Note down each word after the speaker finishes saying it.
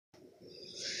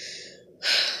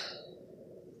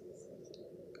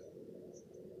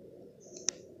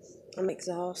I'm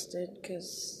exhausted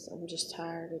because I'm just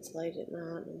tired. It's late at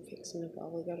night. I'm fixing to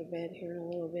probably go to bed here in a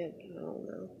little bit. I don't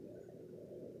know.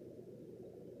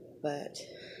 But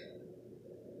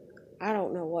I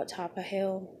don't know what type of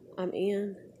hell I'm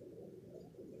in.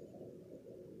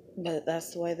 But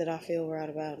that's the way that I feel right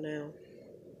about now.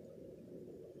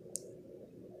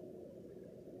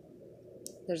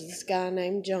 There's this guy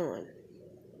named John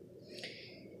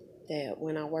that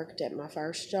when I worked at my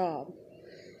first job,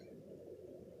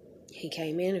 he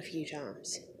came in a few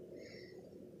times.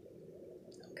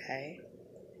 Okay.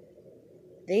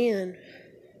 Then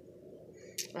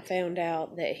I found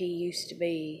out that he used to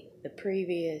be the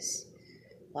previous,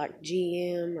 like,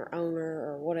 GM or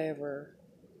owner or whatever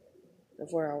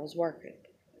of where I was working.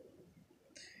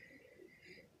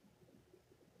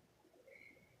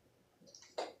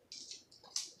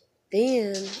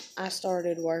 Then I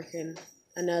started working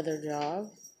another job.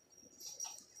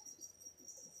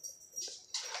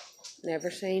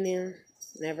 Never seen him,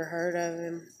 never heard of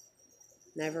him,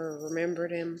 never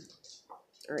remembered him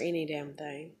or any damn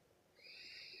thing.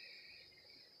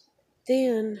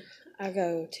 Then I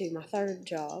go to my third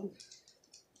job.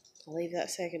 I leave that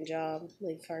second job,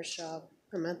 leave first job.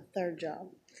 I'm at the third job.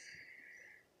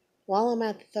 While I'm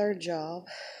at the third job,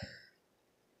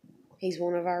 he's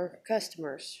one of our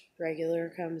customers. Regular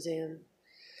comes in.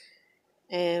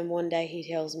 And one day he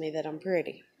tells me that I'm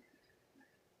pretty.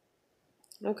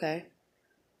 Okay.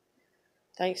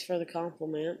 Thanks for the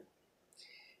compliment.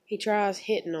 He tries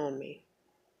hitting on me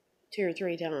 2 or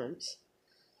 3 times.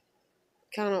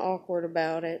 Kind of awkward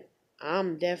about it.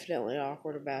 I'm definitely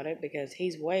awkward about it because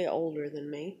he's way older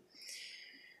than me.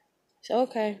 So,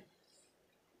 okay.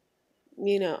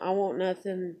 I want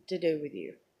nothing to do with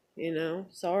you.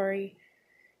 Sorry,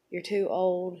 you're too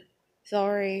old.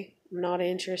 Sorry, I'm not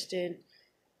interested.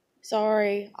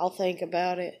 Sorry, I'll think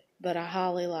about it, but I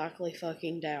highly likely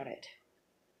fucking doubt it.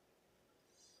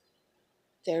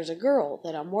 There's a girl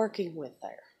that I'm working with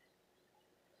there.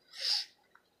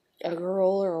 A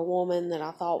girl or a woman that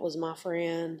I thought was my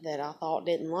friend, that I thought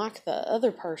didn't like the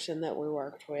other person that we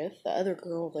worked with, the other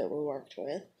girl that we worked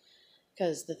with,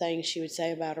 because the things she would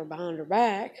say about her behind her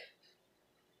back.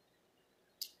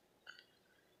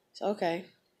 So, okay,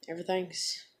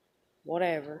 everything's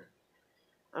whatever.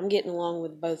 I'm getting along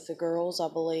with both the girls, I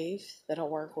believe, that I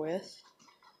work with.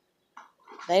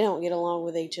 They don't get along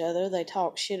with each other. They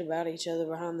talk shit about each other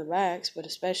behind their backs, but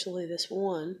especially this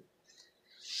one.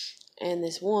 And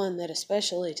this one that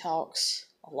especially talks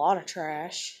a lot of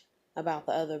trash about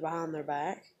the other behind their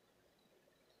back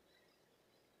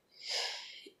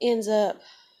ends up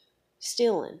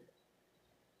stealing.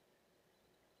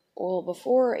 Well,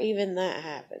 before even that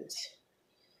happens,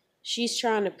 she's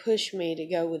trying to push me to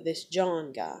go with this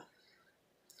John guy.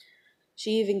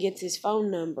 She even gets his phone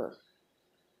number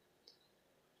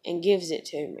and gives it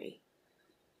to me.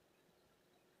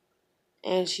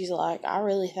 And she's like, I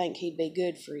really think he'd be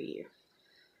good for you.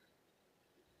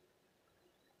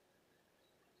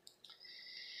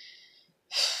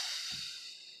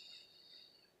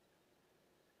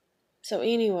 So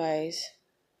anyways,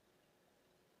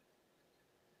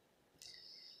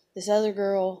 this other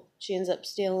girl, she ends up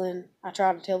stealing. I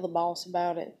try to tell the boss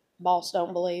about it. Boss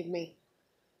don't believe me.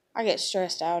 I get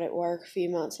stressed out at work a few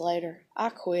months later. I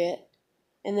quit.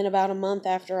 And then about a month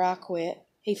after I quit,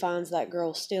 he finds that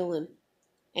girl stealing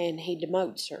and he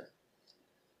demotes her.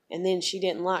 And then she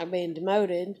didn't like being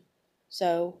demoted,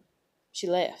 so she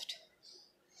left.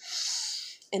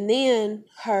 And then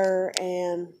her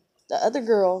and the other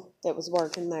girl that was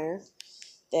working there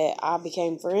that I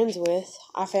became friends with,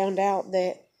 I found out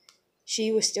that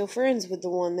she was still friends with the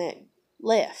one that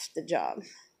left the job.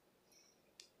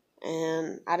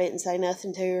 And I didn't say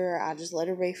nothing to her. I just let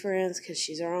her be friends because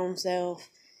she's her own self.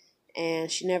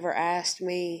 And she never asked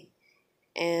me.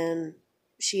 And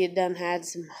she had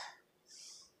some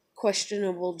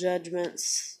questionable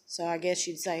judgments. So I guess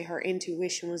you'd say her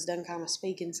intuition was done kind of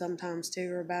speaking sometimes to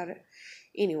her about it.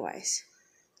 Anyways.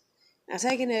 Now,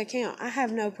 taking into account, I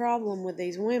have no problem with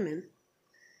these women.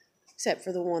 Except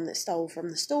for the one that stole from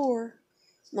the store.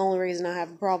 The only reason I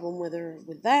have a problem with her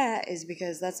with that is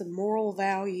because that's a moral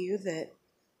value that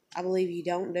I believe you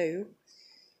don't do.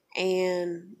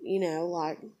 And,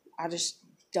 I just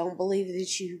don't believe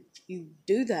that you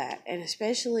do that. And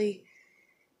especially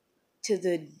to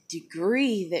the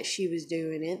degree that she was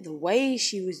doing it, the way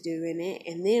she was doing it,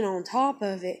 and then on top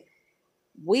of it,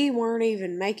 we weren't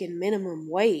even making minimum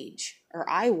wage, or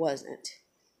I wasn't.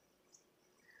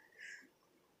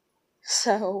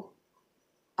 So,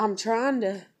 I'm trying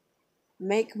to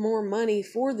make more money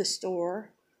for the store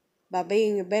by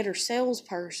being a better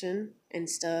salesperson and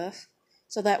stuff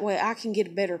so that way I can get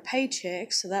a better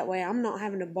paycheck, so that way I'm not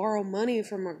having to borrow money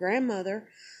from my grandmother,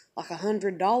 like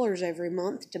 $100 every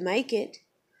month to make it.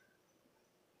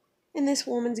 And this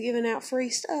woman's giving out free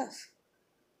stuff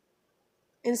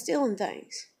and stealing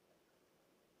things,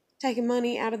 taking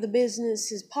money out of the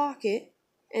business's pocket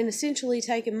and essentially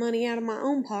taking money out of my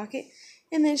own pocket.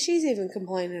 And then she's even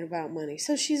complaining about money.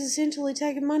 So she's essentially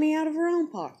taking money out of her own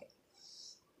pocket.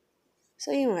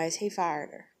 So anyways, he fired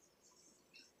her.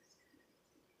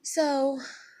 So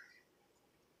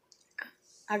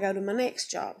I go to my next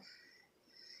job.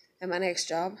 At my next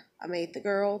job, I meet the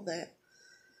girl that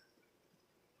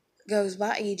goes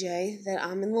by EJ that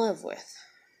I'm in love with.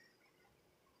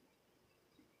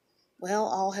 Well,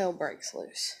 all hell breaks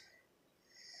loose.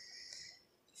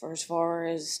 For as far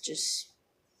as just,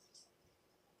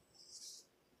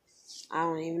 I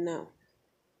don't even know.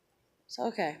 So,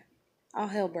 okay, all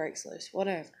hell breaks loose,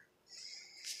 whatever.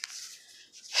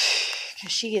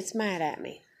 Because she gets mad at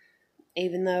me.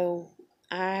 Even though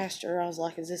I asked her, I was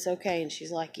like, is this okay? And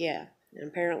she's like, yeah. And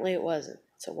apparently it wasn't.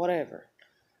 So, whatever.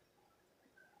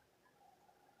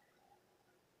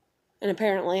 And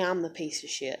apparently I'm the piece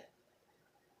of shit.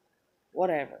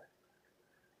 Whatever.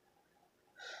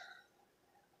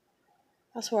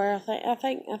 I swear, I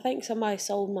think somebody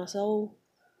sold my soul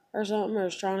or something, or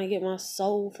is trying to get my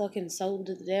soul fucking sold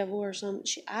to the devil or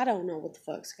something. I don't know what the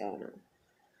fuck's going on.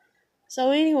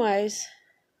 So anyways,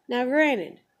 now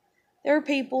granted, there are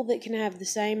people that can have the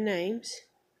same names.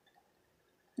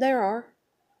 There are.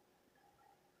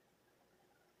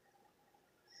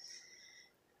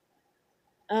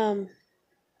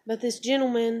 But this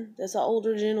gentleman, that's an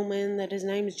older gentleman, that his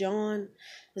name is John,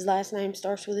 his last name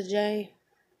starts with a J.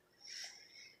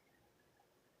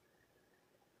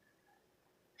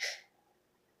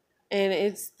 And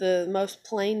it's the most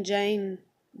plain Jane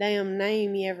damn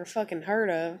name you ever fucking heard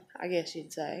of, I guess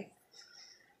you'd say.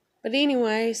 But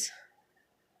anyways,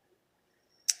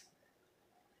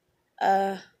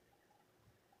 I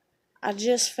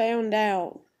just found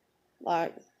out,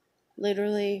 like,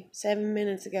 literally 7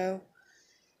 minutes ago,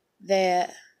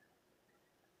 that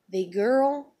the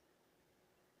girl,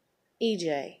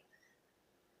 EJ,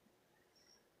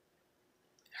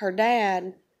 her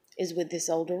dad is with this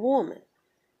older woman.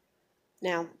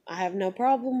 Now, I have no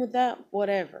problem with that,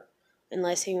 whatever,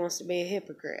 unless he wants to be a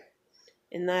hypocrite.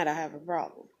 In that, I have a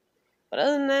problem. But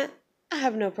other than that, I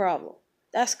have no problem.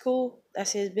 That's cool.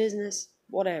 That's his business.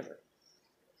 Whatever.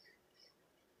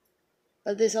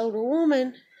 But this older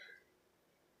woman,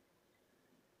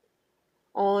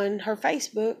 on her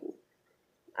Facebook,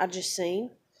 I just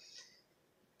seen,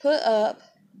 put up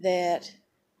that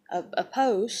a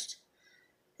post,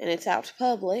 and it's out to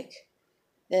public,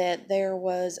 that there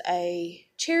was a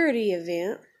charity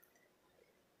event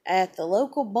at the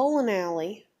local bowling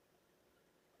alley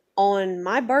on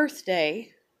my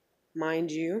birthday,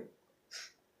 mind you.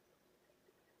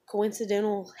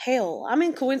 Coincidental hell. I'm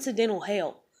in coincidental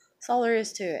hell. That's all there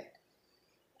is to it.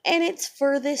 And it's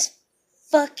for this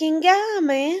fucking guy,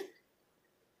 man.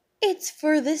 It's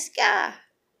for this guy.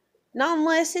 Not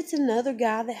unless it's another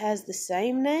guy that has the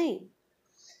same name.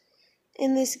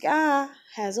 And this guy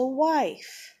has a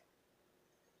wife.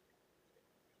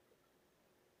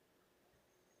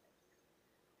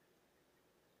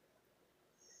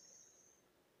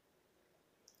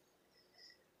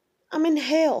 I'm in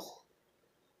hell.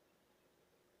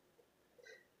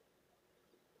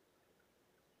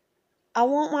 I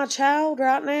want my child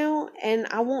right now, and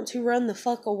I want to run the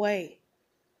fuck away.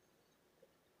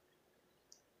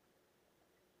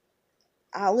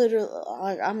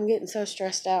 I'm getting so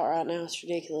stressed out right now, it's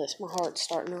ridiculous. My heart's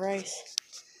starting to race.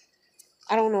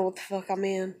 I don't know what the fuck I'm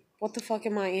in. What the fuck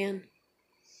am I in?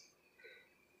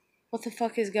 What the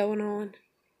fuck is going on?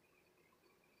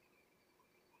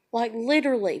 Like,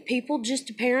 literally, people just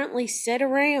apparently sit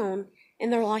around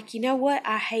and they're like, you know what?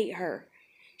 I hate her.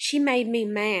 She made me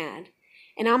mad.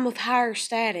 And I'm of higher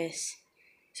status,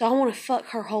 so I want to fuck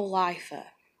her whole life up.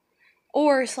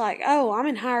 Or it's like, oh, I'm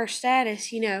in higher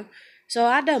status, so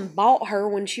I done bought her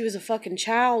when she was a fucking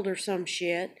child or some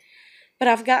shit. But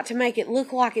I've got to make it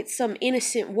look like it's some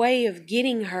innocent way of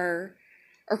getting her,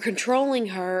 or controlling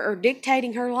her, or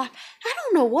dictating her life. I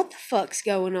don't know what the fuck's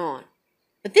going on.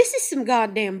 But this is some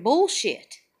goddamn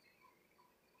bullshit.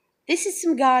 This is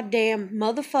some goddamn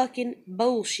motherfucking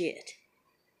bullshit.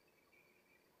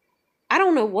 I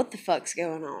don't know what the fuck's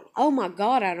going on. Oh my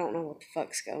God, I don't know what the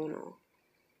fuck's going on.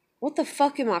 What the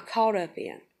fuck am I caught up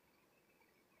in?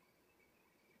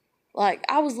 Like,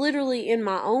 I was literally in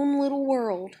my own little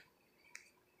world,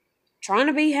 trying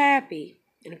to be happy.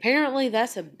 And apparently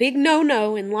that's a big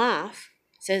no-no in life,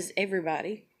 says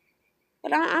everybody.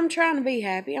 But I'm trying to be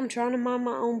happy. I'm trying to mind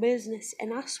my own business.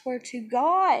 And I swear to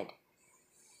God.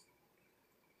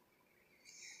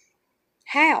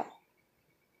 How?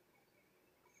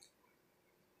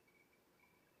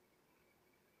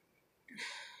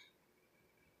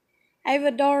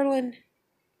 Ava, darling,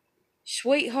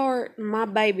 sweetheart, my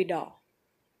baby doll.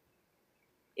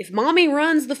 If mommy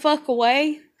runs the fuck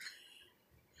away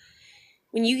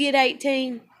when you get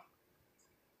 18,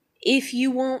 if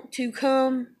you want to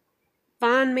come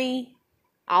find me,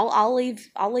 I'll leave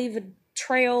a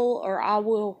trail, or I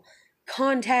will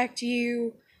contact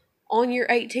you on your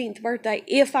 18th birthday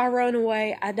if I run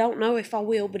away. I don't know if I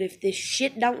will, but if this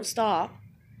shit don't stop,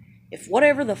 if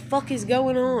whatever the fuck is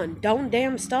going on don't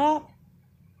damn stop,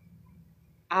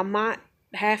 I might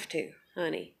have to,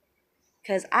 honey.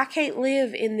 Cause I can't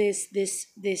live in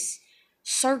this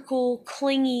circle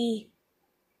clingy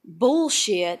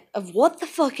bullshit of what the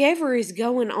fuck ever is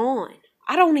going on.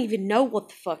 I don't even know what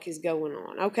the fuck is going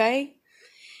on, okay?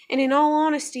 And in all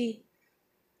honesty,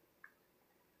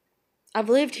 I've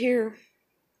lived here,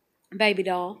 baby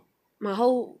doll, my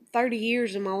whole 30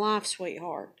 years of my life,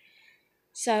 sweetheart.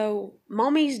 So,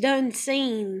 mommy's done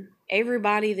seen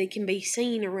everybody that can be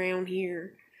seen around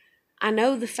here. I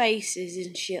know the faces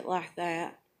and shit like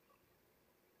that.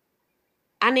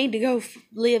 I need to go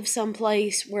live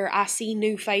someplace where I see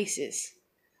new faces.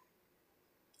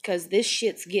 Because this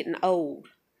shit's getting old.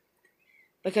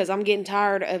 Because I'm getting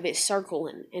tired of it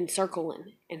circling and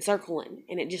circling and circling.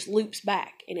 And it just loops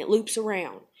back and it loops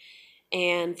around.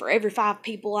 And for every 5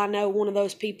 people I know, one of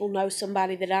those people knows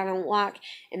somebody that I don't like.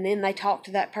 And then they talk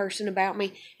to that person about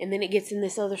me. And then it gets in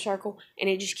this other circle. And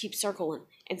it just keeps circling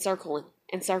and circling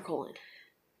and circling.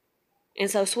 And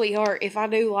so, sweetheart, if I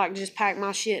do just pack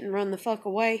my shit and run the fuck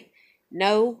away,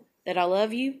 know that I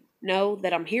love you. Know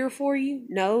that I'm here for you.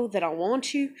 Know that I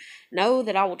want you. Know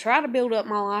that I will try to build up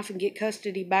my life and get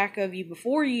custody back of you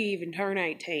before you even turn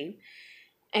 18.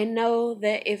 And know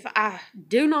that if I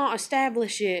do not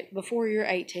establish it before you're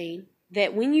 18,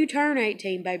 that when you turn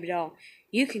 18, baby doll,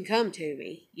 you can come to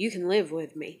me. You can live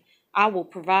with me. I will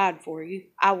provide for you.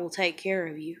 I will take care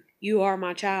of you. You are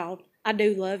my child. I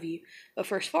do love you. But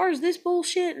for as far as this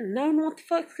bullshit and knowing what the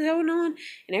fuck's going on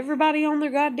and everybody on their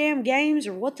goddamn games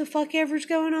or what the fuck ever's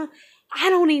going on,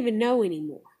 I don't even know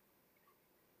anymore.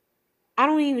 I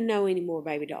don't even know anymore,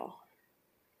 baby doll.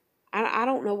 I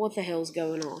don't know what the hell's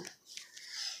going on.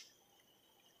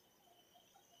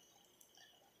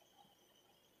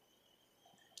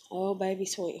 Oh, baby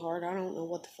sweetheart, I don't know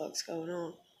what the fuck's going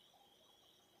on.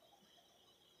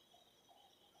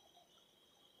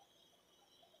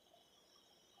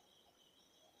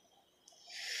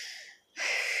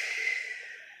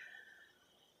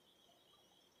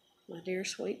 My dear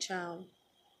sweet child.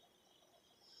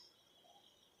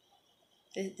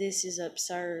 This is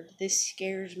absurd. This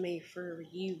scares me for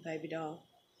you, baby doll.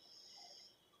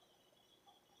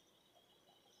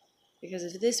 Because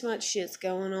if this much shit's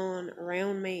going on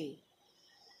around me,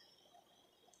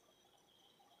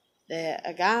 that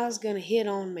a guy's gonna hit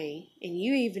on me, and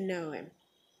you even know him.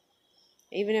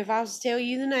 Even if I was to tell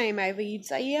you the name, Ava, you'd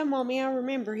say, yeah, Mommy, I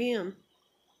remember him.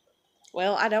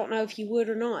 Well, I don't know if you would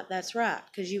or not. That's right,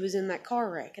 because you was in that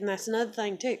car wreck. And that's another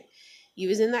thing, too. You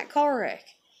was in that car wreck.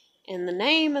 And the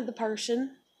name of the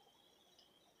person...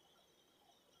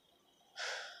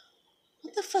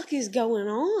 What the fuck is going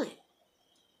on?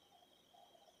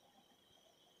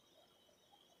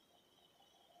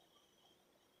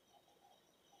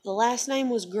 The last name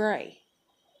was Gray.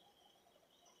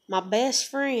 My best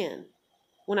friend,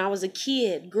 when I was a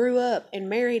kid, grew up and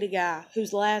married a guy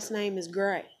whose last name is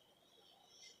Gray.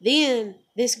 Then,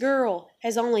 this girl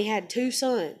has only had 2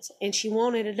 sons, and she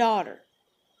wanted a daughter.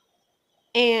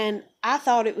 And I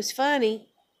thought it was funny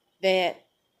that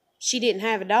she didn't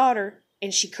have a daughter,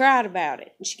 and she cried about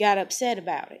it, and she got upset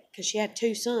about it, because she had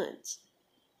 2 sons.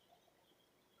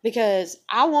 Because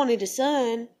I wanted a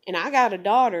son, and I got a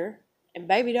daughter, and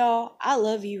baby doll, I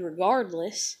love you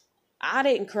regardless. I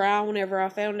didn't cry whenever I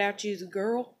found out you was a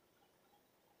girl.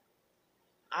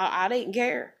 I didn't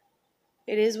care.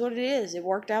 It is what it is. It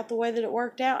worked out the way that it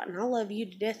worked out, and I love you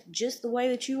to death just the way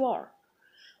that you are.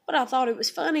 But I thought it was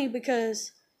funny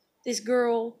because this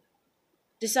girl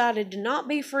decided to not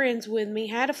be friends with me,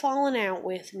 had a falling out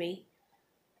with me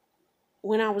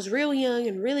when I was real young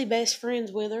and really best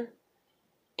friends with her.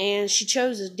 And she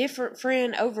chose a different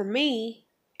friend over me,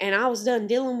 and I was done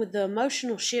dealing with the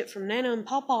emotional shit from Nana and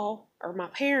Pawpaw, or my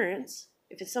parents,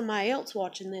 if it's somebody else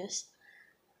watching this.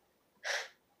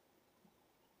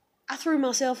 I threw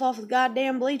myself off the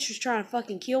goddamn bleachers trying to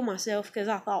fucking kill myself because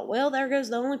I thought, well, there goes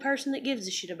the only person that gives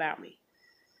a shit about me.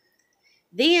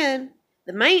 Then,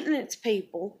 the maintenance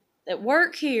people that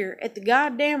work here at the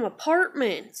goddamn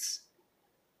apartments.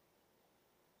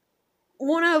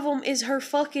 One of them is her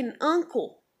fucking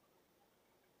uncle.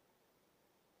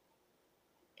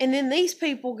 And then these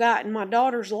people got in my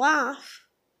daughter's life.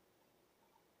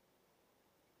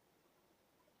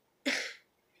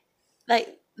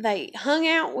 They hung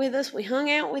out with us. We hung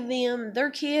out with them.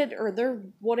 Their kid, or their,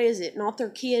 what is it? Not their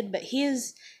kid, but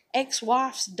his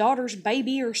ex-wife's daughter's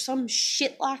baby or some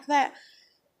shit like that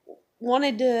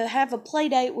wanted to have a play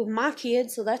date with my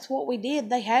kids, so that's what we did.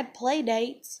 They had play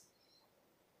dates.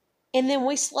 And then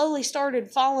we slowly started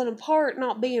falling apart,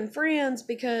 not being friends,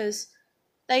 because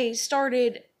they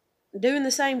started doing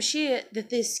the same shit that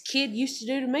this kid used to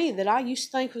do to me, that I used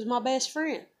to think was my best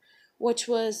friend, which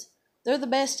was, they're the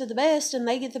best of the best, and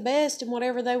they get the best, and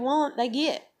whatever they want, they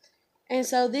get. And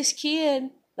so this kid,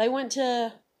 they went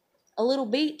to a little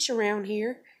beach around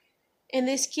here, and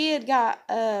this kid got,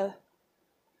 her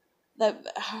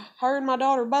and my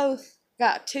daughter both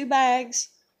got 2 bags,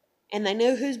 and they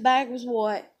knew whose bag was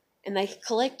what, and they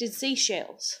collected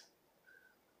seashells.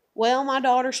 Well, my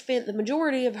daughter spent the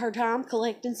majority of her time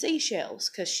collecting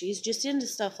seashells, because she's just into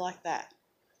stuff like that.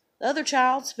 The other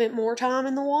child spent more time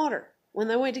in the water. When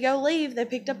they went to go leave, they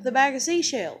picked up the bag of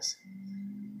seashells.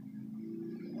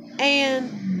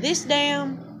 And these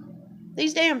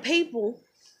damn people,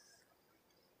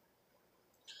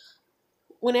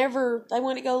 whenever they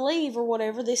went to go leave or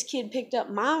whatever, this kid picked up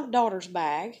my daughter's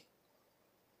bag.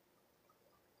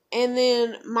 And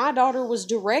then my daughter was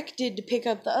directed to pick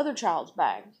up the other child's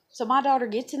bag. So my daughter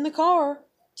gets in the car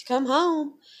to come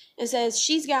home and says,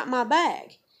 she's got my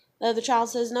bag. The other child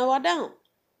says, no, I don't.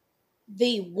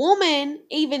 The woman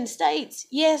even states,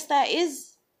 yes, that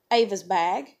is Ava's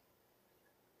bag.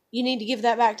 You need to give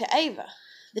that back to Ava.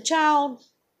 The child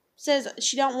says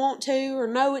she don't want to, or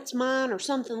no, it's mine, or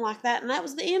something like that, and that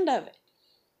was the end of it.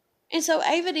 And so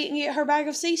Ava didn't get her bag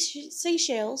of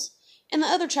seashells, and the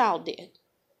other child did.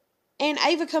 And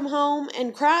Ava come home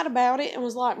and cried about it and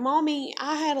was like, Mommy,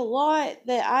 I had a lot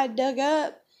that I dug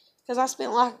up, because I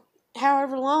spent like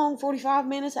however long, 45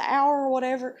 minutes, an hour or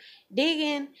whatever,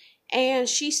 digging, and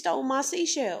she stole my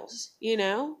seashells, you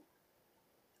know?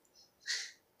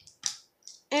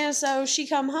 And so she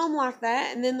come home like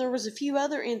that, and then there was a few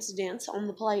other incidents on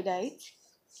the play date.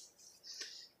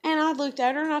 And I looked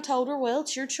at her and I told her, well,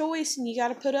 it's your choice, and you got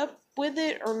to put up with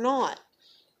it or not.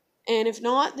 And if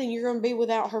not, then you're going to be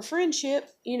without her friendship.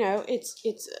 You know,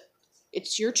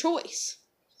 it's your choice.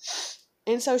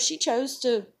 And so she chose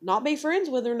to not be friends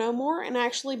with her no more, and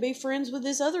actually be friends with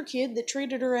this other kid that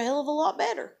treated her a hell of a lot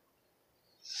better.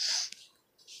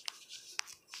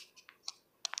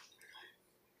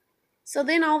 So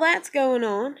then all that's going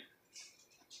on.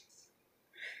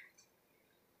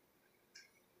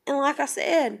 And like I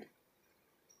said,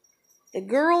 the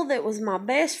girl that was my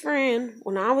best friend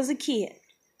when I was a kid,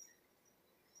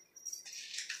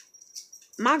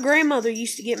 my grandmother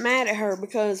used to get mad at her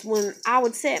because when I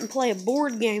would sit and play a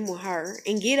board game with her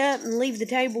and get up and leave the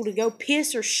table to go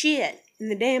piss or shit in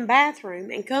the damn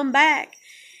bathroom and come back,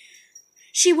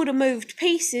 she would have moved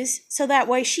pieces so that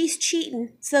way she's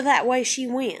cheating, so that way she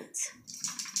wins.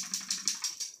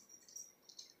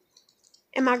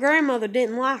 And my grandmother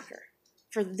didn't like her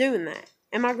for doing that.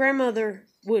 And my grandmother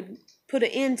would put an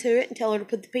end to it and tell her to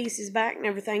put the pieces back and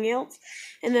everything else,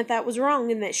 and that was wrong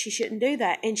and that she shouldn't do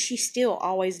that. And she still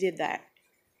always did that.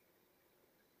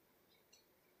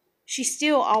 She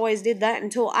still always did that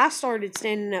until I started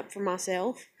standing up for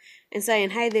myself and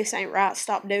saying, hey, this ain't right,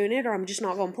 stop doing it, or I'm just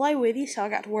not going to play with you. So I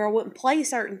got to where I wouldn't play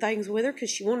certain things with her because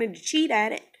she wanted to cheat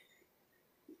at it.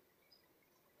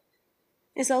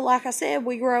 And so, like I said,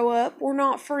 we grow up, we're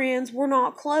not friends, we're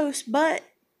not close, but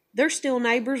they're still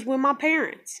neighbors with my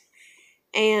parents.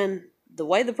 And the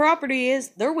way the property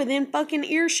is, they're within fucking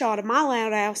earshot of my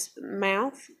loud ass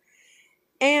mouth.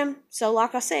 And so,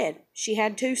 like I said, she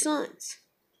had 2 sons.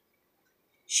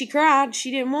 She cried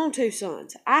she didn't want 2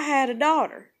 sons. I had a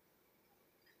daughter.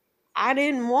 I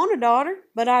didn't want a daughter,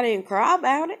 but I didn't cry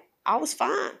about it. I was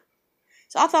fine.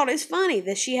 So I thought it's funny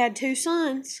that she had 2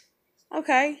 sons.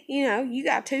 Okay, you know, you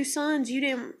got 2 sons,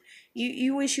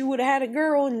 you wish you would have had a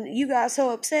girl, and you got so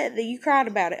upset that you cried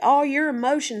about it. All your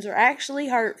emotions are actually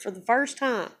hurt for the first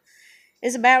time.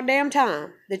 It's about damn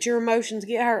time that your emotions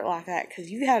get hurt like that,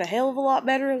 because you've had a hell of a lot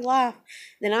better life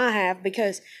than I have,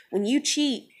 because when you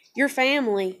cheat, your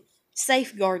family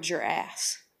safeguards your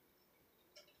ass.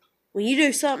 When you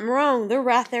do something wrong, they're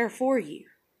right there for you.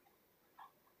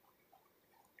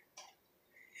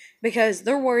 Because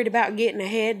they're worried about getting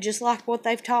ahead just like what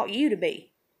they've taught you to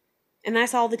be. And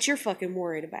that's all that you're fucking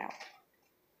worried about.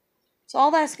 So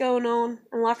all that's going on.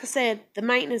 And like I said, the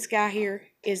maintenance guy here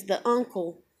is the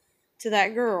uncle to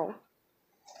that girl.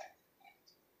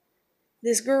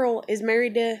 This girl is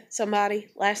married to somebody,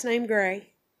 last name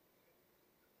Gray.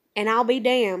 And I'll be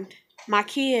damned, my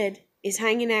kid is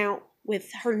hanging out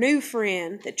with her new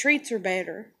friend that treats her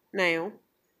better now.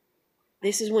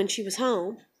 This is when she was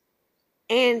home.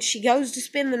 And she goes to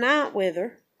spend the night with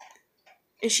her.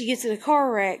 And she gets in a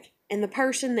car wreck. And the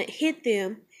person that hit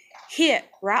them hit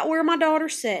right where my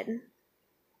daughter's sitting.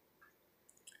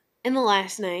 And the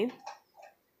last name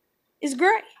is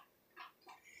Gray.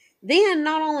 Then,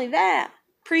 not only that,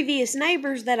 previous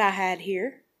neighbors that I had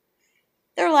here,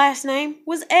 their last name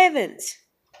was Evans.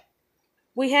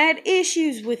 We had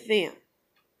issues with them.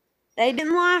 They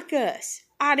didn't like us.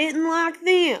 I didn't like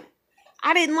them.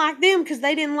 I didn't like them because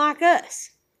they didn't like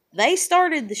us. They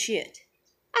started the shit.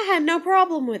 I had no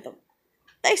problem with them.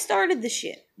 They started the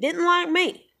shit. Didn't like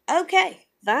me. Okay,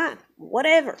 fine,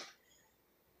 whatever.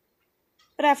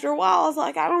 But after a while, I was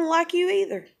like, I don't like you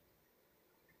either.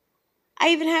 I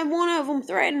even had one of them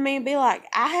threaten me and be like,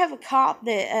 I have a cop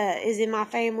that is in my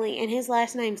family and his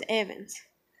last name's Evans.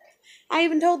 I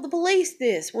even told the police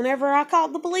this whenever I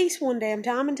called the police one damn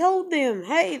time and told them,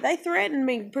 hey, they threatened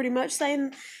me pretty much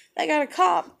saying they got a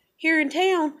cop here in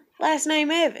town, last name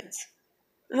Evans.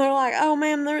 And they're like, oh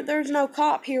man, there's no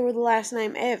cop here with the last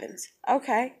name Evans.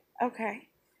 Okay.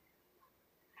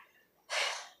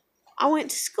 I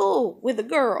went to school with a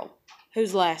girl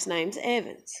whose last name's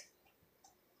Evans.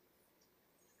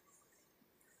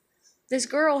 This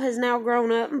girl has now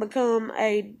grown up and become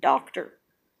a doctor,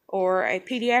 or a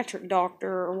pediatric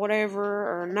doctor, or whatever,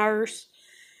 or a nurse.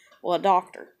 Well, a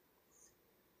doctor.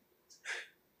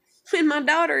 When my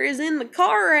daughter is in the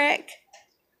car wreck,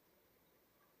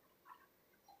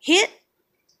 hit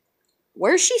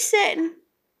where she's sitting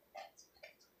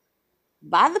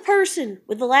by the person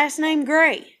with the last name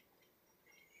Gray.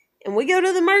 And we go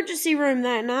to the emergency room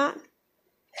that night.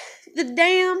 The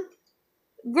damn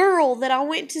girl that I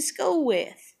went to school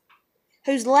with,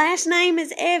 whose last name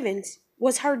is Evans,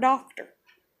 was her doctor.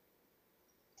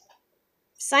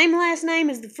 Same last name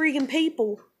as the freaking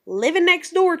people living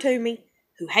next door to me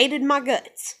who hated my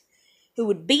guts, who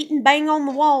would beat and bang on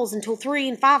the walls until 3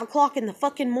 and 5 o'clock in the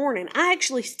fucking morning. I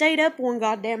actually stayed up one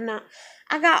goddamn night.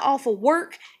 I got off of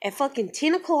work at fucking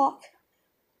 10 o'clock.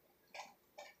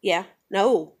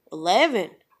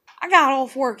 11. I got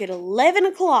off work at 11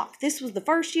 o'clock. This was the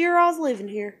first year I was living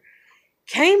here.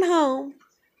 Came home,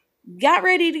 got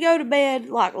ready to go to bed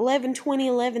like 11:20,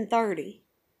 11:30.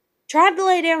 Tried to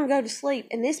lay down and go to sleep,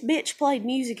 and this bitch played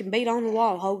music and beat on the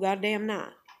wall the whole goddamn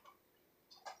night.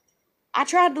 I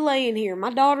tried to lay in here.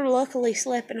 My daughter luckily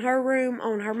slept in her room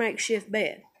on her makeshift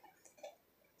bed.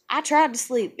 I tried to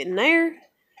sleep in there,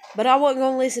 but I wasn't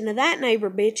going to listen to that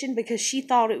neighbor bitching because she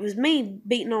thought it was me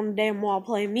beating on the damn wall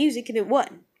playing music, and it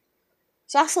wasn't.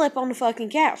 So I slept on the fucking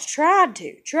couch. Tried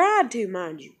to,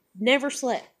 mind you. Never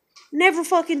slept. Never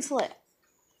fucking slept.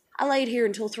 I laid here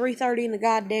until 3:30 in the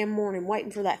goddamn morning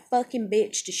waiting for that fucking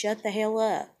bitch to shut the hell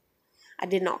up. I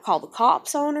did not call the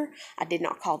cops on her. I did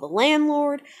not call the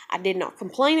landlord. I did not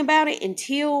complain about it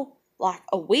until like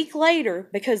a week later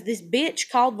because this bitch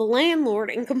called the landlord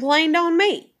and complained on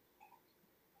me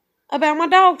about my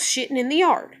dogs shitting in the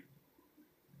yard.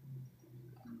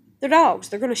 They're dogs.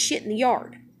 They're going to shit in the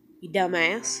yard, you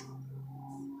dumbass.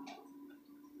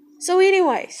 So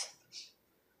anyways,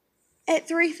 at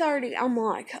 3:30, I'm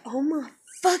like, oh my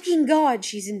fucking God,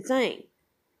 she's insane.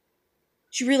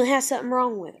 She really has something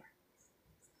wrong with her.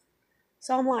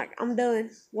 So I'm like, I'm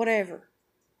done. Whatever.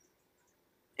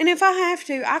 And if I have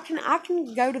to, I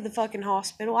can go to the fucking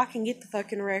hospital. I can get the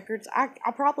fucking records. I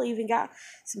probably even got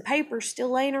some papers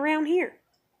still laying around here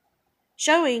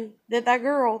showing that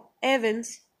girl,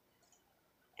 Evans,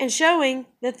 and showing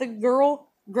that the girl,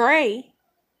 Gray,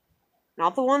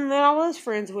 not the one that I was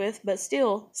friends with, but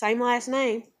still, same last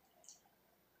name.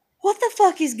 What the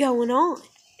fuck is going on?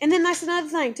 And then that's another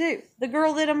thing, too. The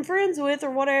girl that I'm friends with,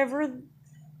 or whatever,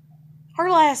 her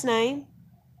last name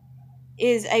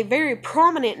is a very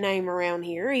prominent name around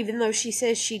here, even though she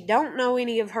says she don't know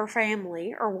any of her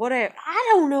family, or whatever. I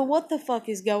don't know what the fuck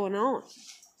is going on.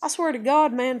 I swear to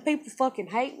God, man, people fucking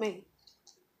hate me.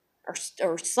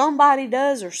 Or somebody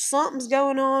does, or something's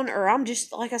going on, or I'm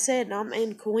just, like I said, I'm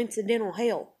in coincidental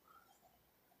hell.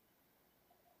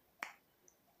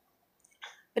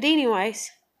 But anyways,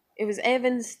 it was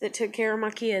Evans that took care of my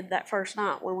kid that first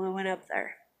night when we went up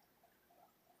there.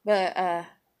 But,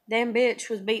 damn bitch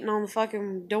was beating on the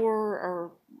fucking door,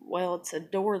 or, well, it's a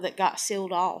door that got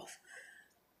sealed off.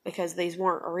 Because these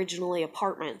weren't originally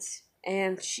apartments.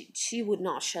 And she would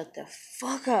not shut the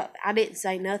fuck up. I didn't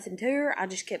say nothing to her. I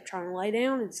just kept trying to lay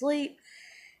down and sleep.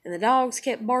 And the dogs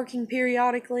kept barking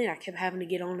periodically, and I kept having to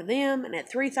get onto them. And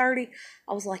at 3:30,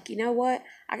 I was like, you know what?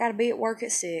 I got to be at work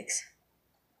at 6.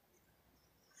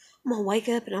 I'm going to wake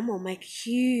up and I'm going to make a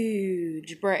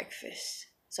huge breakfast.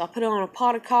 So I put on a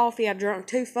pot of coffee. I drank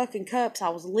 2 fucking cups. I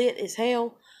was lit as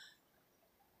hell.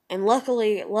 And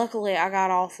luckily, I got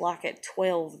off like at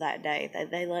 12 that day.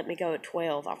 They let me go at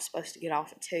 12. I was supposed to get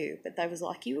off at 2. But they was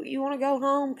like, you want to go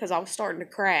home? Because I was starting to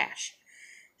crash.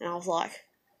 And I was like,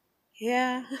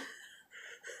 yeah,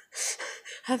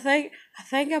 I think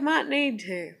I might need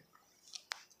to.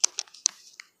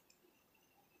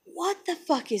 What the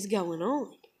fuck is going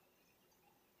on?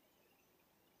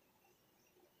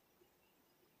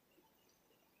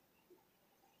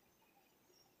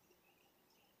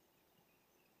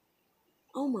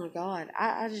 Oh my God,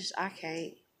 I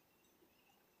can't.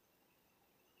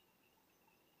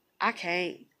 I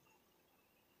can't.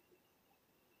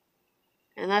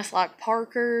 And that's like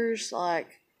Parker's,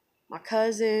 like my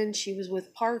cousin, she was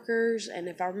with Parker's, and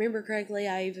if I remember correctly,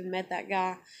 I even met that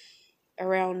guy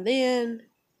around then,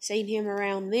 seen him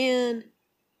around then,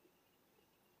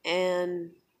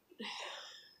 and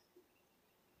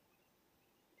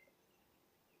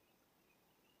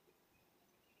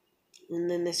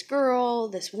then this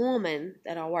woman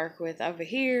that I work with over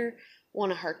here,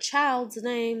 one of her child's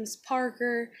names,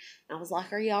 Parker. And I was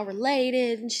like, are y'all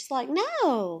related? And she's like,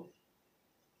 no,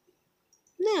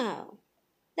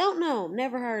 don't know,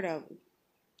 never heard of them.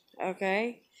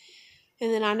 Okay.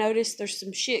 And then I noticed there's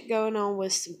some shit going on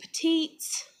with some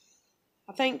Petites.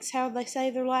 I think's how they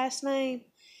say their last name.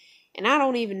 And I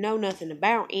don't even know nothing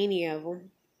about any of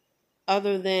them.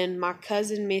 Other than my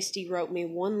cousin Misty wrote me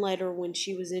one letter when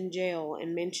she was in jail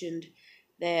and mentioned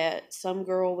that some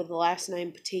girl with the last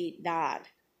name Petite died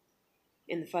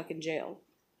in the fucking jail.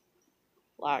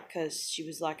 Like, because she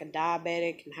was like a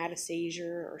diabetic and had a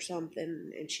seizure or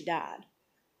something, and she died.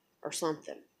 Or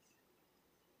something.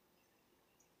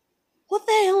 What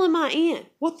the hell am I in?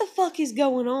 What the fuck is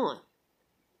going on?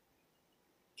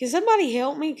 Can somebody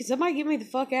help me? Can somebody get me the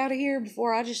fuck out of here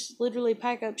before I just literally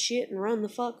pack up shit and run the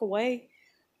fuck away?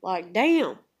 Like,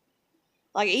 damn.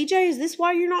 Like, EJ, is this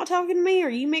why you're not talking to me? Are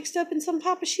you mixed up in some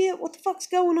type of shit? What the fuck's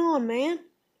going on, man?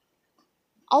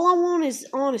 All I want is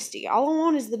honesty. All I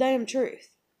want is the damn truth.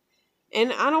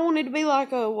 And I don't want it to be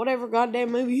like a whatever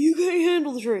goddamn movie, you can't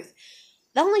handle the truth.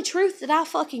 The only truth that I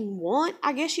fucking want,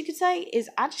 I guess you could say, is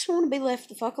I just want to be left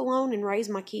the fuck alone and raise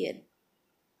my kid.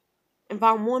 And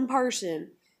find one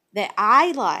person that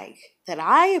I like, that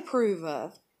I approve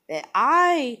of, that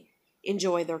I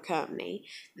enjoy their company,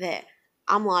 that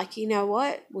I'm like, you know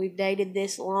what, we've dated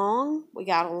this long, we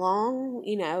got along,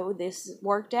 this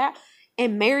worked out,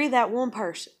 and marry that one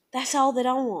person. That's all that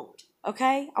I want,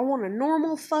 okay? I want a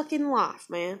normal fucking life,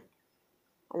 man.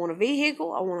 I want a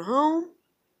vehicle, I want a home.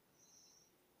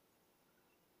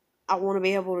 I want to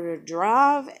be able to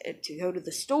drive, to go to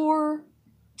the store,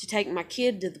 to take my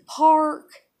kid to the park,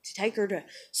 to take her to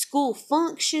school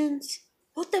functions.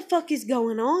 What the fuck is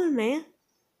going on, man?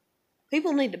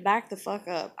 People need to back the fuck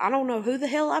up. I don't know who the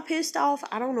hell I pissed off.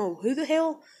 I don't know what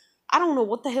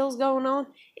the hell's going on.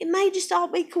 It may just all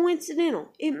be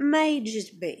coincidental. It may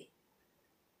just be.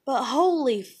 But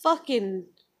holy fucking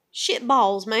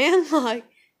shitballs, man. Like,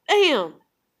 damn.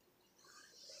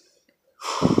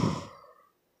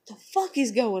 The fuck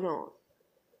is going on?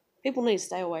 People need to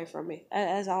stay away from me.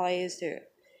 That's all there is to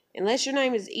it. Unless your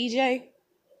name is EJ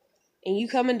and you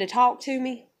coming to talk to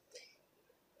me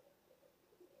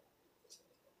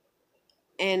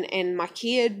and my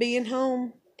kid being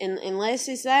home, and unless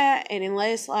it's that, and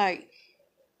unless like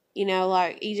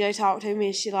EJ talked to me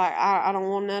and she like, I don't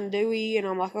want nothing to do with you, and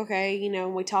I'm like, okay,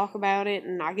 we talk about it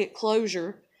and I get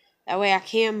closure. That way I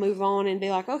can move on and be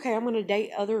like, okay, I'm gonna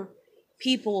date other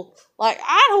people. Like,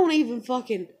 I don't even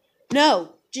fucking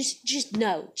know. Just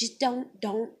no. Just don't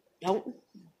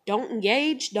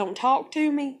engage. Don't talk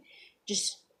to me.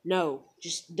 Just no.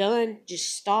 Just done.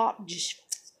 Just stop. Just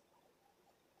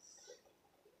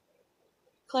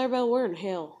Clarabelle, we're in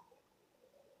hell.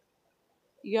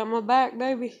 You got my back,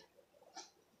 baby.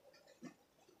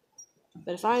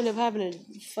 But if I end up having to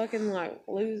fucking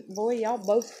lose, boy, y'all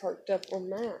both perked up on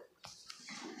that.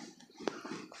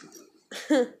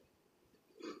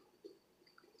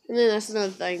 And then that's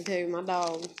another thing too. My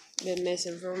dog been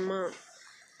missing for a month.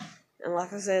 And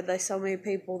like I said, there's so many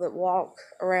people that walk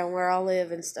around where I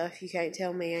live and stuff. You can't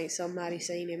tell me ain't somebody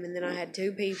seen him. And then I had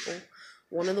 2 people.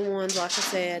 One of the ones, like I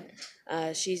said,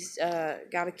 she's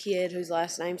got a kid whose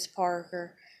last name's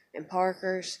Parker. And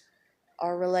Parkers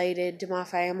are related to my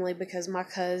family because my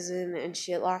cousin and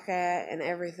shit like that and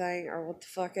everything, or what the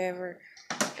fuck ever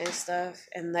and stuff.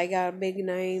 And they got a big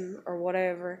name or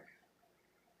whatever.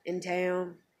 in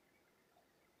town.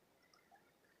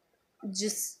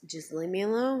 Just leave me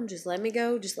alone. Just let me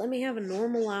go. Just let me have a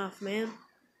normal life, man.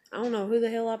 I don't know who the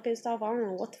hell I pissed off. I don't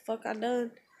know what the fuck I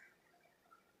done.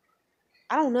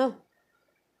 I don't know.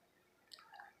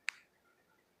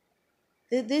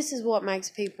 This is what makes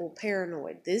people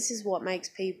paranoid. This is what makes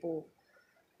people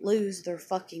lose their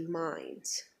fucking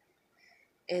minds.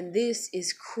 And this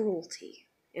is cruelty,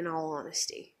 in all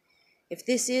honesty. If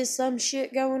this is some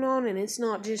shit going on and it's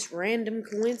not just random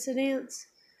coincidence,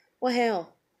 well,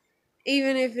 hell,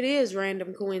 even if it is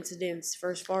random coincidence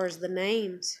for as far as the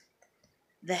names,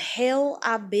 the hell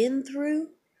I've been through,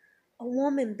 a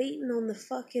woman beating on the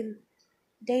fucking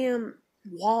damn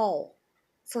wall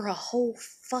for a whole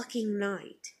fucking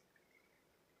night.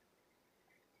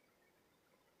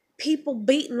 People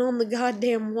beating on the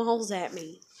goddamn walls at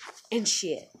me and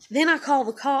shit. Then I call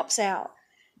the cops out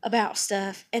about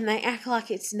stuff and they act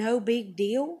like it's no big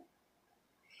deal.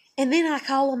 And then I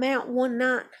call them out one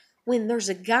night when there's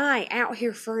a guy out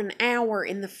here for an hour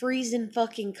in the freezing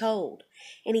fucking cold.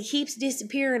 And he keeps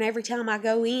disappearing every time I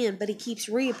go in, but he keeps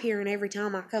reappearing every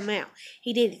time I come out.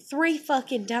 He did it 3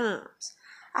 fucking times.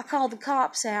 I called the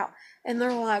cops out and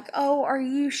they're like, "Oh, are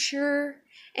you sure?"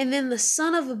 And then the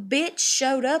son of a bitch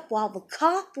showed up while the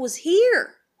cop was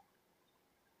here.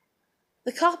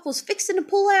 The cop was fixing to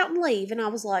pull out and leave. And I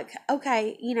was like,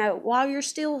 okay, while you're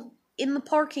still in the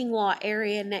parking lot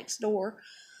area next door,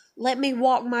 let me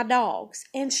walk my dogs.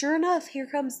 And sure enough, here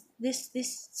comes this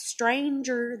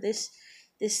stranger, this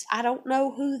I don't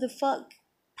know who the fuck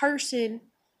person,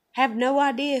 have no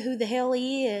idea who the hell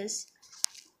he is.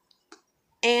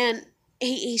 And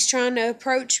he's trying to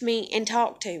approach me and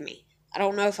talk to me. I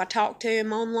don't know if I talked to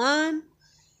him online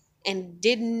and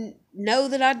didn't know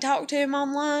that I'd talked to him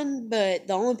online, but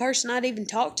the only person I'd even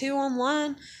talked to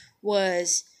online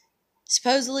was,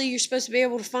 supposedly you're supposed to be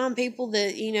able to find people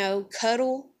that,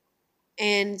 cuddle.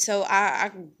 And so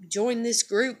I joined this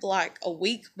group like a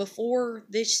week before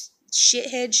this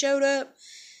shithead showed up,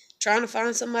 trying to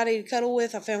find somebody to cuddle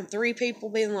with. I found 3 people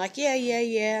being like, yeah.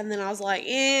 And then I was like,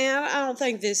 I don't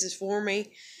think this is for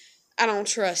me. I don't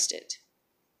trust it.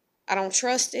 I don't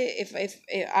trust it. If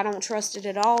I don't trust it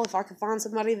at all. If I could find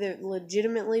somebody that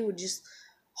legitimately would just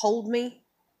hold me,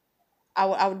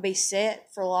 I would be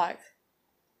set for like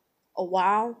a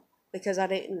while, because I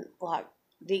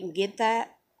didn't get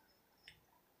that.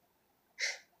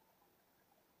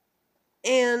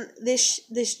 And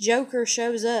this joker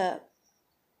shows up,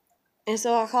 and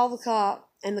so I call the cop,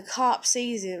 and the cop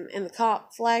sees him, and the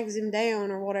cop flags him down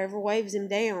or whatever, waves him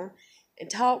down, and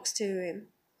talks to him.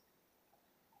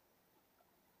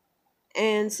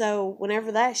 And so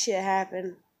whenever that shit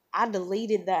happened, I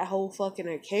deleted that whole fucking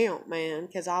account, man,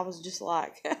 because I was just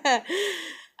like,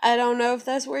 I don't know if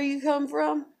that's where you come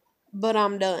from, but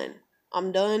I'm done.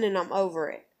 I'm done and I'm over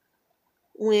it.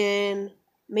 When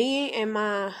me and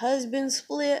my husband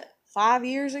split 5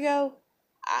 years ago,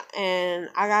 and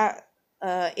I got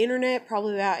internet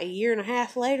probably about a year and a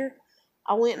half later,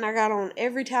 I went and I got on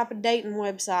every type of dating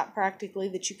website practically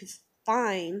that you could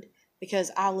find,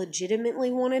 because I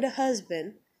legitimately wanted a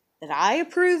husband that I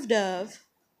approved of,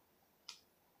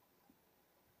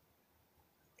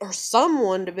 or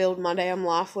someone to build my damn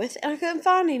life with, and I couldn't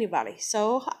find anybody.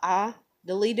 So I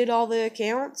deleted all the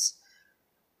accounts,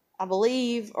 I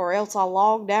believe, or else I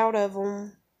logged out of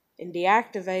them and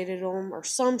deactivated them or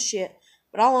some shit.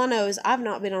 But all I know is I've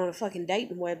not been on a fucking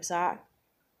dating website.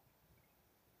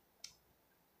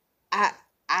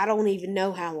 I don't even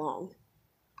know how long.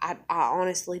 I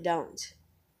honestly don't.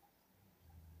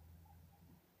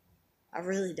 I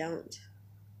really don't.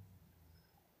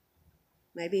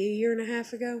 Maybe a year and a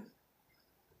half ago.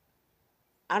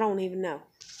 I don't even know.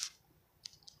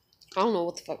 I don't know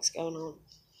what the fuck's going on.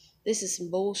 This is some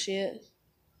bullshit.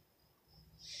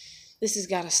 This has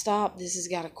got to stop. This has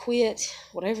got to quit.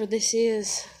 Whatever this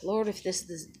is, Lord, if this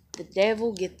is the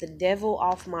devil, get the devil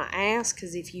off my ass.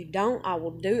 Because if you don't, I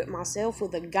will do it myself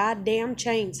with a goddamn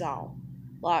chainsaw.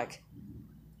 Like,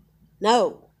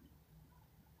 no.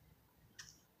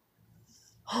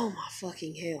 Oh my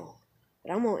fucking hell.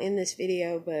 But I'm going to end this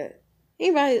video. But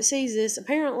anybody that sees this,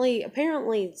 apparently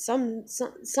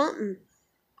something,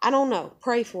 I don't know.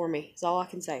 Pray for me is all I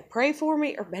can say. Pray for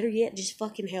me, or better yet, just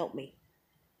fucking help me.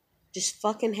 Just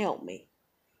fucking help me.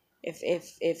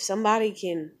 If somebody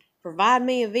can provide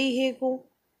me a vehicle,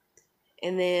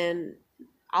 and then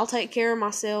I'll take care of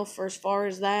myself for as far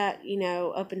as that,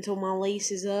 up until my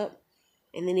lease is up.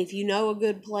 And then if you know a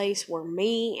good place where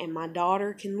me and my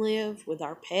daughter can live with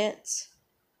our pets,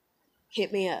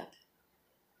 hit me up.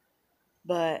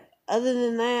 But other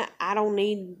than that, I don't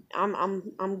need.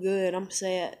 I'm good. I'm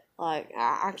set. Like,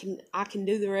 I can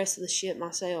do the rest of the shit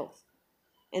myself.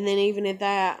 And then even at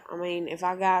that, I mean, if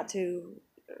I got to,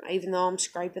 even though I'm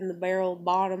scraping the barrel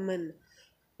bottom and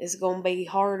it's gonna be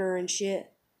harder and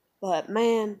shit, but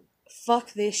man,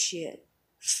 fuck this shit.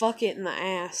 Fuck it in the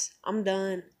ass. I'm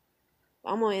done.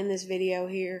 I'm gonna end this video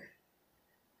here.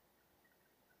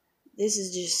 This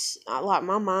is just, like,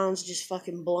 my mind's just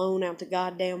fucking blown out the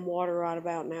goddamn water right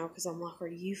about now, because I'm like, are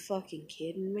you fucking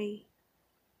kidding me?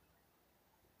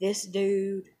 This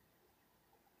dude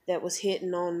that was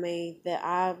hitting on me, that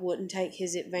I wouldn't take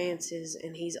his advances,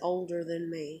 and he's older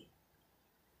than me.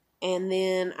 And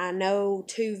then I know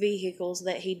 2 vehicles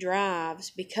that he drives,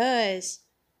 because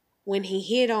when he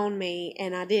hit on me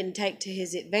and I didn't take to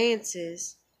his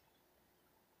advances,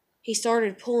 he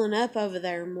started pulling up over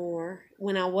there more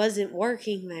when I wasn't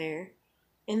working there.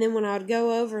 And then when I would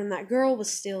go over and that girl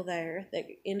was still there that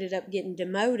ended up getting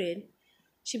demoted,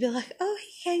 she'd be like, oh,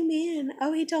 he came in.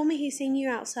 Oh, he told me he seen you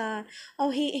outside.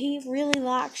 Oh, he really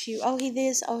likes you. Oh, he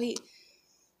this. Oh, he...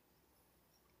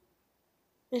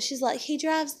 And she's like, he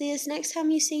drives this. Next time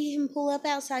you see him pull up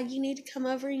outside, you need to come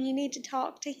over and you need to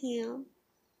talk to him.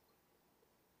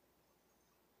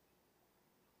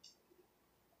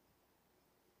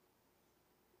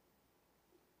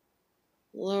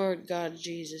 Lord God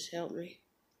Jesus, help me.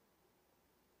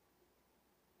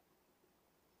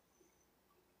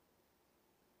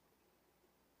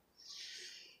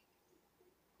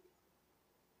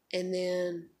 And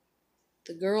then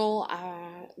the girl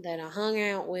that I hung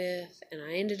out with, and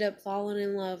I ended up falling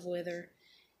in love with her.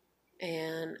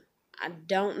 And I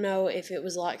don't know if it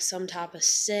was like some type of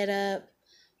setup,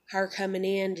 her coming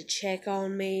in to check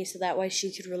on me so that way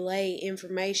she could relay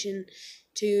information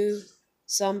to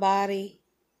somebody.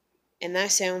 And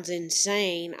that sounds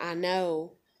insane, I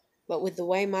know. But with the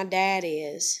way my dad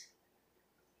is,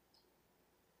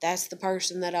 that's the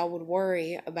person that I would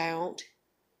worry about.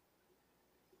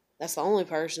 That's the only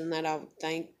person that I would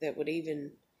think that would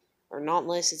even, or not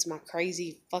unless it's my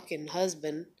crazy fucking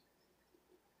husband.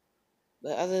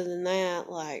 But other than that,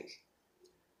 like,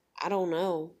 I don't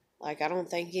know. Like, I don't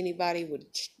think anybody would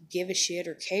give a shit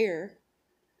or care.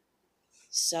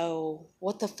 So,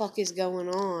 what the fuck is going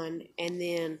on? And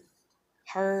then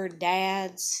her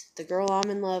dad's, the girl I'm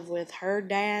in love with, her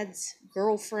dad's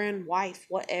girlfriend, wife,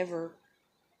 whatever,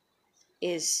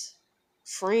 is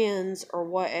friends or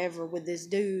whatever with this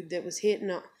dude that was hitting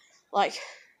on. Like,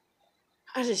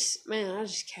 I just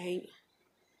can't.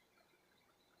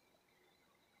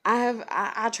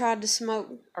 I tried to smoke,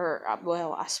 or,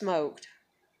 well, I smoked.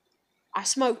 I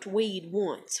smoked weed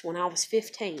once when I was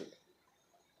 15.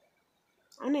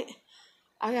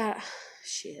 I got,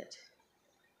 shit.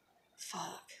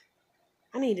 Fuck.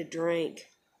 I need a drink.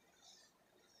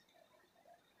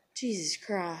 Jesus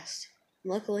Christ.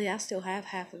 Luckily, I still have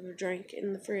half of a drink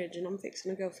in the fridge, and I'm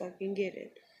fixing to go fucking get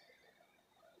it.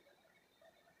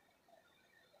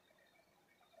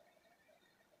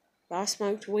 But I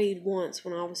smoked weed once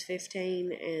when I was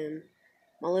 15, and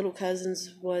my little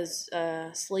cousins was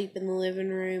asleep in the living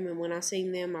room, and when I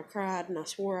seen them, I cried, and I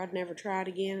swore I'd never try it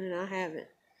again, and I haven't.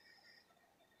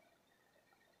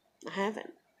 I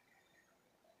haven't.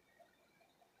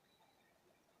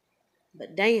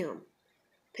 But damn,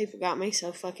 people got me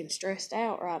so fucking stressed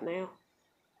out right now.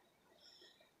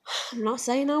 I'm not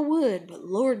saying I would, but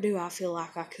Lord, do I feel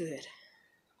like I could.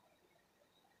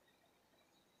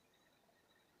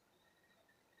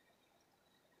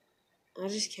 I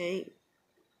just can't.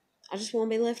 I just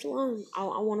want to be left alone. I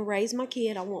want to raise my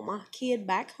kid. I want my kid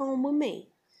back home with me.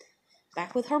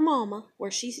 Back with her mama,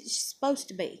 where she's supposed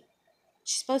to be.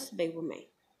 She's supposed to be with me.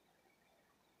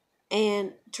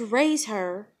 And to raise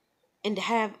her and to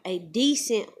have a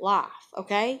decent life,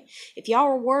 okay? If y'all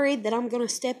are worried that I'm going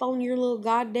to step on your little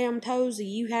goddamn toes of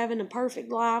you having a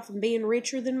perfect life and being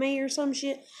richer than me or some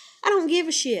shit, I don't give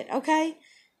a shit, okay?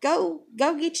 Go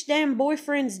get your damn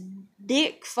boyfriend's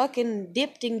dick fucking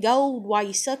dipped in gold while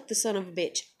you suck the son of a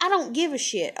bitch. I don't give a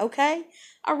shit, okay?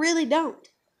 I really don't.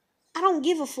 I don't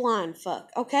give a flying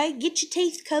fuck, okay? Get your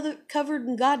teeth covered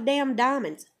in goddamn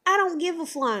diamonds. I don't give a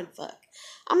flying fuck.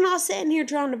 I'm not sitting here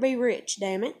trying to be rich,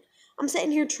 damn it. I'm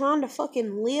sitting here trying to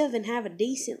fucking live and have a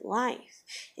decent life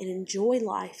and enjoy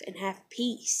life and have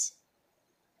peace.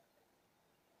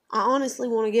 I honestly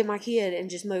want to get my kid and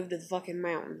just move to the fucking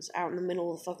mountains out in the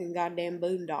middle of the fucking goddamn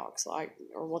boondocks, like,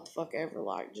 or what the fuck ever,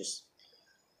 like, just,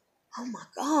 oh my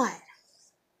God.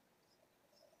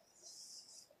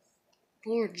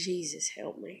 Lord Jesus,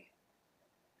 help me.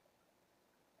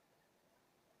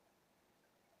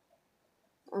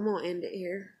 I'm gonna end it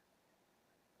here.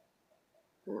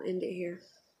 I'm gonna end it here.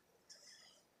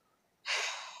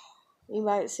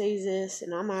 Anybody that sees this,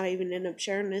 and I might even end up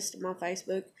sharing this to my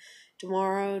Facebook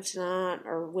tomorrow, tonight,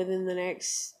 or within the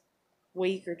next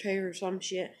week or two or some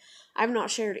shit. I've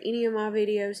not shared any of my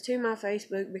videos to my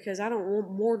Facebook because I don't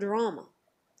want more drama.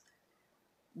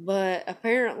 But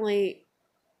apparently,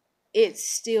 it's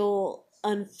still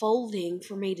unfolding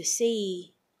for me to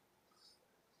see.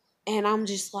 And I'm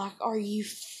just like, are you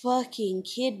fucking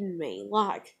kidding me?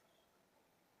 Like,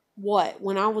 what?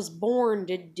 When I was born,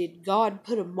 did God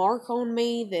put a mark on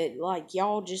me that, like,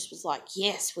 y'all just was like,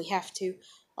 yes, we have to?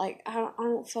 Like, I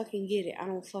don't fucking get it. I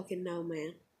don't fucking know,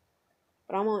 man.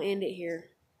 But I'm gonna end it here.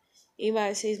 Anybody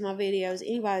that sees my videos,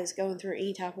 anybody that's going through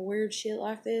any type of weird shit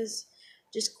like this,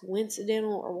 just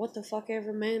coincidental or what the fuck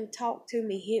ever, man, talk to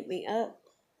me, hit me up.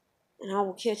 And I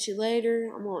will catch you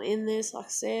later. I'm going to end this, like I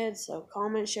said. So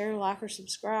comment, share, like, or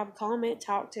subscribe. Comment,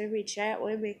 talk to me, chat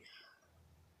with me.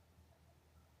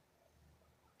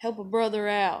 Help a brother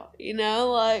out. You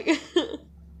know, like,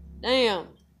 damn.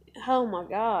 Oh my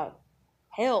God.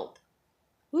 Help.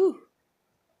 Whew.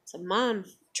 It's a mind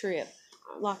trip.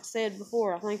 Like I said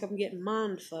before, I think I'm getting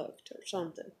mind fucked or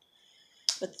something.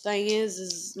 But the thing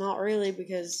is not really,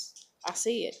 because I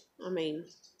see it. I mean,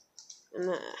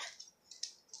 and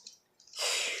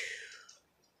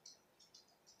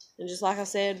and just like I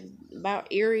said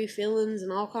about eerie feelings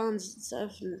and all kinds of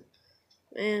stuff, and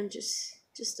man, just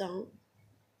don't.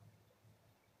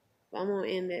 But I'm gonna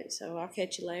end it, so I'll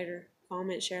catch you later.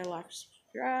 Comment, share, like,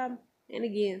 subscribe, and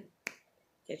again,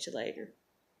 catch you later.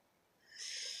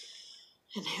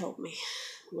 And help me,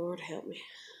 Lord, help me.